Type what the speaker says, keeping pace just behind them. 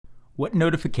What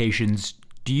notifications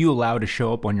do you allow to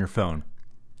show up on your phone?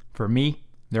 For me,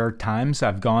 there are times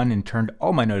I've gone and turned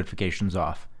all my notifications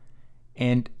off.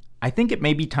 And I think it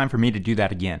may be time for me to do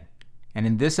that again. And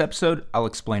in this episode, I'll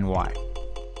explain why.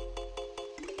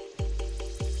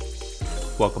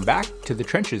 Welcome back to The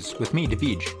Trenches with me,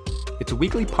 David. It's a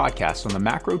weekly podcast on the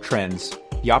macro trends,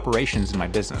 the operations in my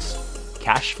business,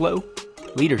 cash flow,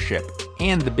 leadership,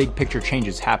 and the big picture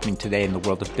changes happening today in the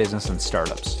world of business and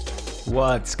startups.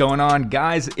 What's going on,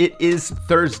 guys? It is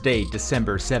Thursday,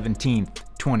 December 17th,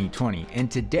 2020, and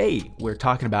today we're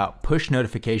talking about push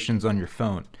notifications on your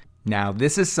phone. Now,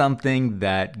 this is something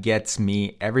that gets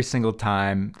me every single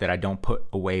time that I don't put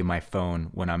away my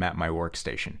phone when I'm at my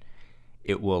workstation.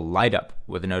 It will light up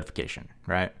with a notification,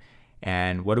 right?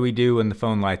 And what do we do when the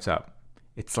phone lights up?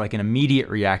 It's like an immediate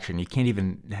reaction. You can't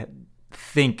even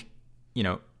think,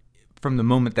 from the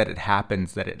moment that it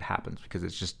happens because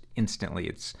it's just instantly,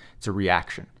 it's a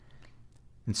reaction.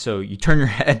 And so you turn your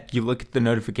head, you look at the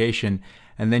notification,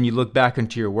 and then you look back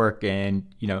into your work and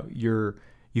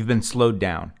you've been slowed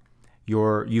down.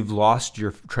 You've lost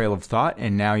your trail of thought,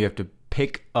 and now you have to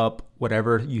pick up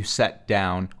whatever you set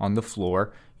down on the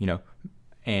floor,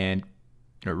 and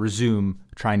resume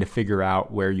trying to figure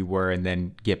out where you were and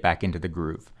then get back into the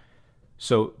groove.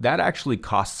 So that actually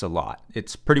costs a lot.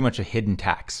 It's pretty much a hidden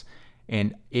tax.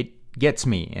 And it gets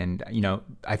me. And,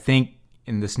 I think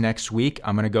in this next week,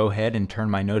 I'm going to go ahead and turn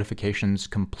my notifications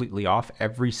completely off,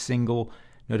 every single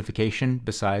notification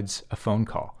besides a phone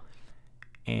call.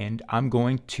 And I'm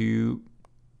going to,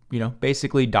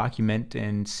 basically document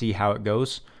and see how it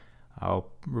goes.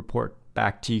 I'll report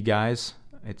back to you guys.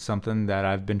 It's something that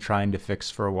I've been trying to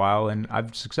fix for a while, and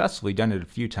I've successfully done it a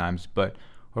few times. But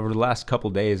over the last couple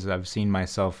days, I've seen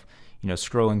myself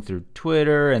scrolling through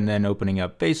Twitter and then opening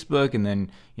up Facebook and then,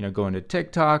 going to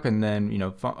TikTok and then,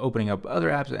 opening up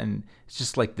other apps. And it's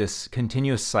just like this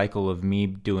continuous cycle of me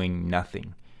doing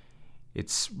nothing.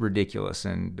 It's ridiculous.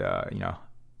 And,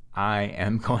 I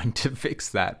am going to fix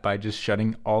that by just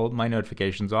shutting all of my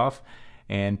notifications off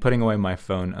and putting away my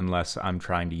phone unless I'm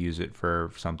trying to use it for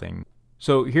something.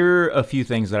 So here are a few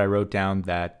things that I wrote down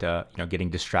that, getting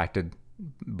distracted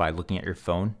by looking at your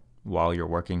phone while you're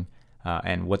working.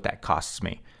 And what that costs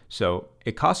me. So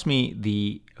it costs me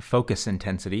the focus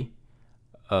intensity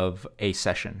of a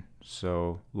session.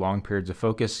 So long periods of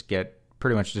focus get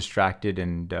pretty much distracted,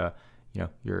 and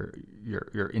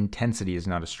your intensity is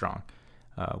not as strong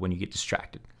when you get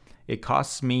distracted. It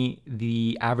costs me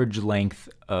the average length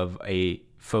of a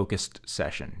focused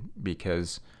session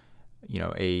because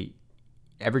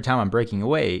every time I'm breaking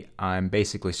away, I'm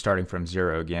basically starting from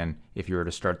zero again. If you were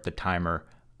to start the timer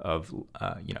of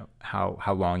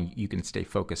how long you can stay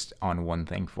focused on one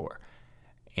thing for,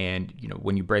 and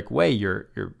when you break away,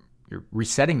 you're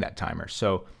resetting that timer.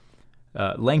 So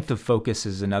length of focus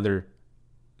is another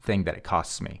thing that it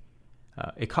costs me.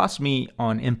 It costs me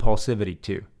on impulsivity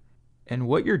too. And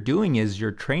what you're doing is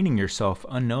you're training yourself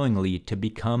unknowingly to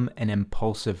become an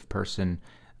impulsive person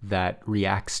that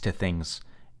reacts to things,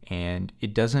 and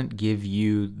it doesn't give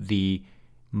you the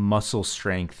muscle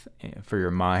strength for your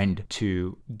mind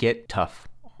to get tough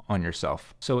on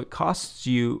yourself. So it costs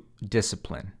you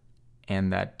discipline,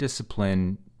 and that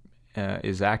discipline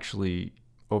is actually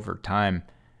over time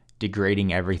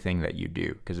degrading everything that you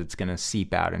do because it's going to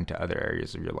seep out into other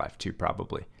areas of your life too,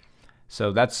 probably.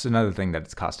 So that's another thing that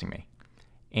it's costing me.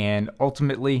 And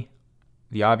ultimately,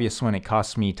 the obvious one, it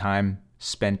costs me time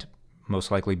spent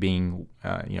most likely being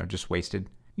just wasted.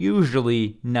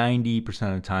 Usually 90%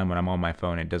 of the time when I'm on my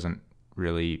phone, it doesn't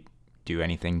really do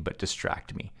anything but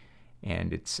distract me.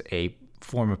 And it's a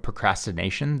form of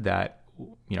procrastination that,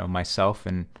 myself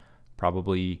and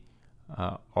probably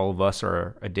all of us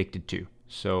are addicted to.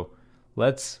 So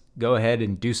let's go ahead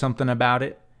and do something about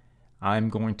it. I'm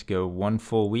going to go one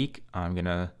full week. I'm going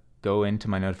to go into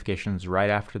my notifications right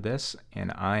after this,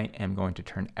 and I am going to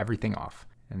turn everything off.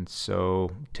 And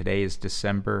so today is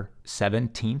December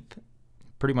 17th.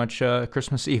 Pretty much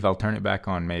Christmas Eve. I'll turn it back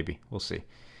on maybe. We'll see.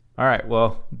 All right.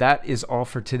 Well, that is all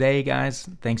for today, guys.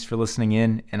 Thanks for listening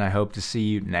in, and I hope to see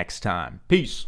you next time. Peace.